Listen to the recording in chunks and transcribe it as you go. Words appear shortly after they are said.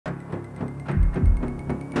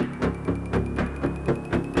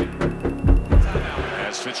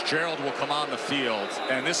Fitzgerald will come on the field,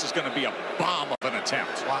 and this is going to be a bomb of an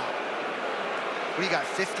attempt. Wow. What do you got,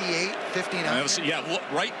 58, 59? Yeah, look,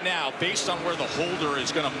 right now, based on where the holder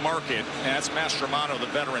is going to mark it, and that's Mastromano, the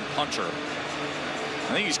veteran punter.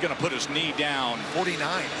 I think he's going to put his knee down.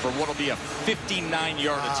 49. For what will be a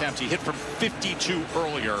 59-yard attempt. He hit from 52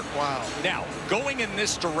 earlier. Wow. Now, going in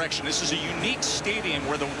this direction, this is a unique stadium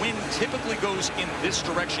where the wind typically goes in this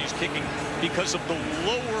direction he's kicking because of the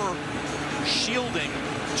lower shielding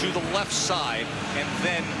to the left side, and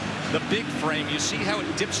then the big frame. You see how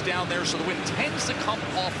it dips down there, so the wind tends to come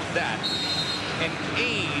off of that and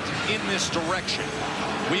aid in this direction.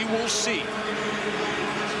 We will see.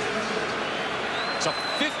 It's a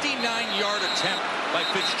 59-yard attempt by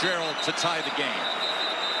Fitzgerald to tie the game.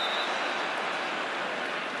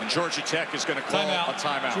 And Georgia Tech is going to call a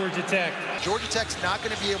timeout. Georgia Tech. Georgia Tech's not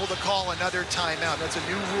going to be able to call another timeout. That's a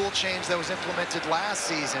new rule change that was implemented last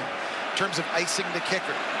season in terms of icing the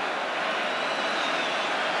kicker.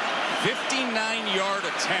 59-yard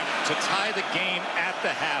attempt to tie the game at the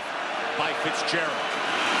half by Fitzgerald.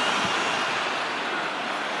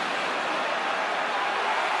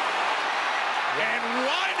 And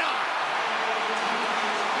why not?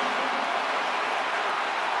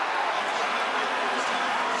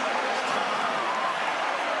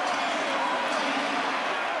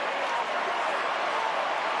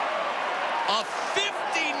 A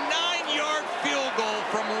 59-yard field goal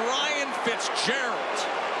from Ryan Fitzgerald.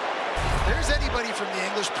 If there's anybody from the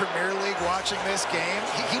English Premier League watching this game,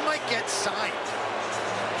 he might get signed.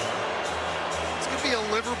 It's going to be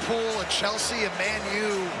a Liverpool, a Chelsea, a Man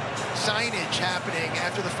U signage happening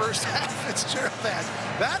after the first half. Fitzgerald had.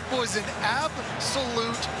 That was an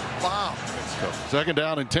absolute bomb. Second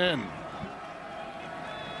down and 10.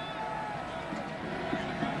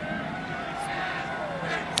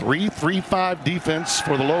 Three-3-5 defense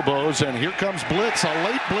for the Lobos, and here comes blitz, a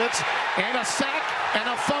late blitz, and a sack, and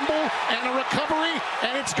a fumble, and a recovery,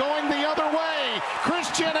 and it's going the other way.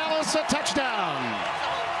 Christian Ellis, a touchdown.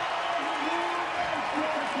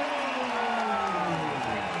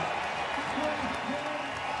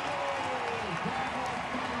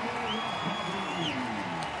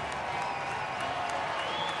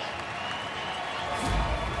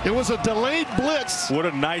 It was a delayed blitz. What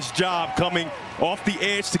a nice job coming off the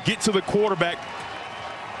edge to get to the quarterback.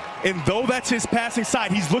 And though that's his passing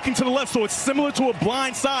side, he's looking to the left, so it's similar to a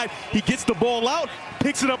blind side. He gets the ball out,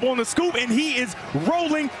 picks it up on the scoop, and he is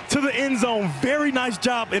rolling to the end zone. Very nice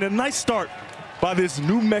job and a nice start by this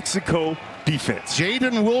New Mexico defense.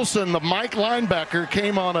 Jaden Wilson, the Mike linebacker,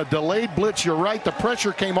 came on a delayed blitz. You're right, the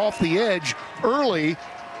pressure came off the edge early,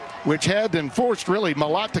 which had enforced really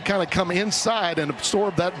Malott to kind of come inside and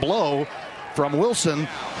absorb that blow from Wilson.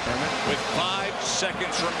 With 5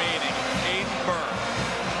 seconds remaining, Aiden Burr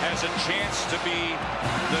has a chance to be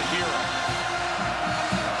the hero.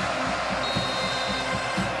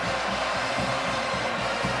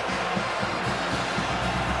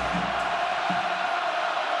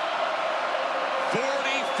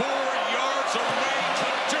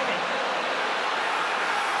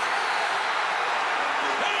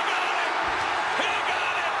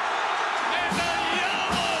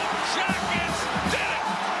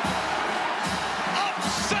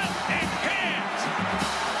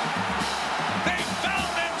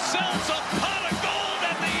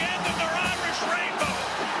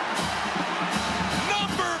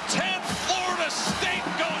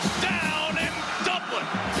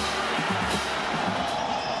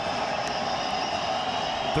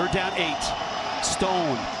 Third down 8.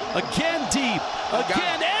 Stone again deep.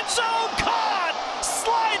 Again end zone caught.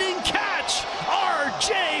 Sliding catch.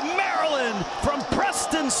 R.J. Maryland from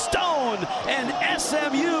Preston Stone, and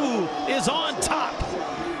SMU is on top.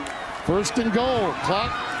 First and goal.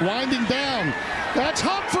 Clock winding down. That's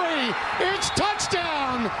Humphrey. It's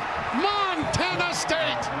touchdown. Montana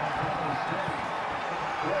State.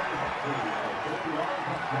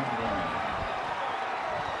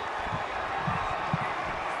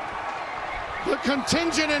 The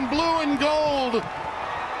contingent in blue and gold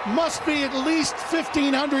must be at least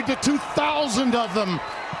 1,500 to 2,000 of them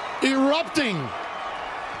erupting.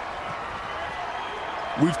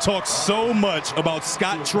 We've talked so much about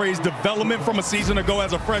Scott Trey's development from a season ago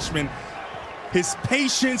as a freshman. His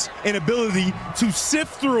patience and ability to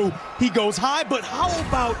sift through. He goes high, but how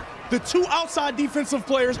about the 2 outside defensive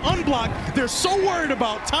players unblocked? They're so worried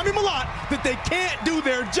about Tommy Malott that they can't do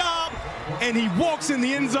their job, and he walks in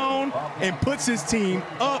the end zone and puts his team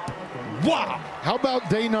up. Wow. How about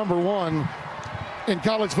day number 1 in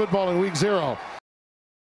college football in week 0?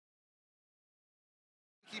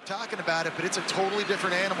 Keep talking about it, but it's a totally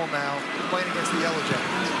different animal now playing against the Yellow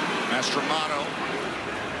Jackets. Mastromano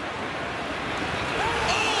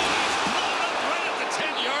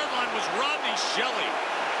Shelley.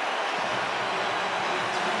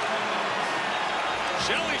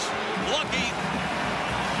 Shelley's lucky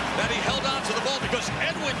that he held on to the ball because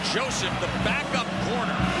Edwin Joseph, the backup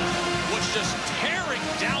corner, was just tearing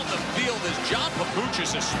down the field as John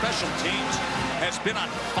Papuchis' special teams has been on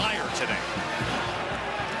fire today.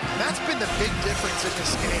 That's been the big difference in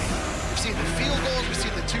this game. We've seen the field goals, we've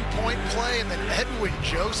seen the two-point play, and then Edwin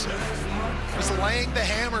Joseph was laying the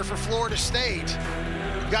hammer for Florida State.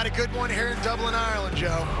 Got a good one here in Dublin, Ireland,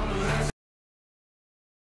 Joe.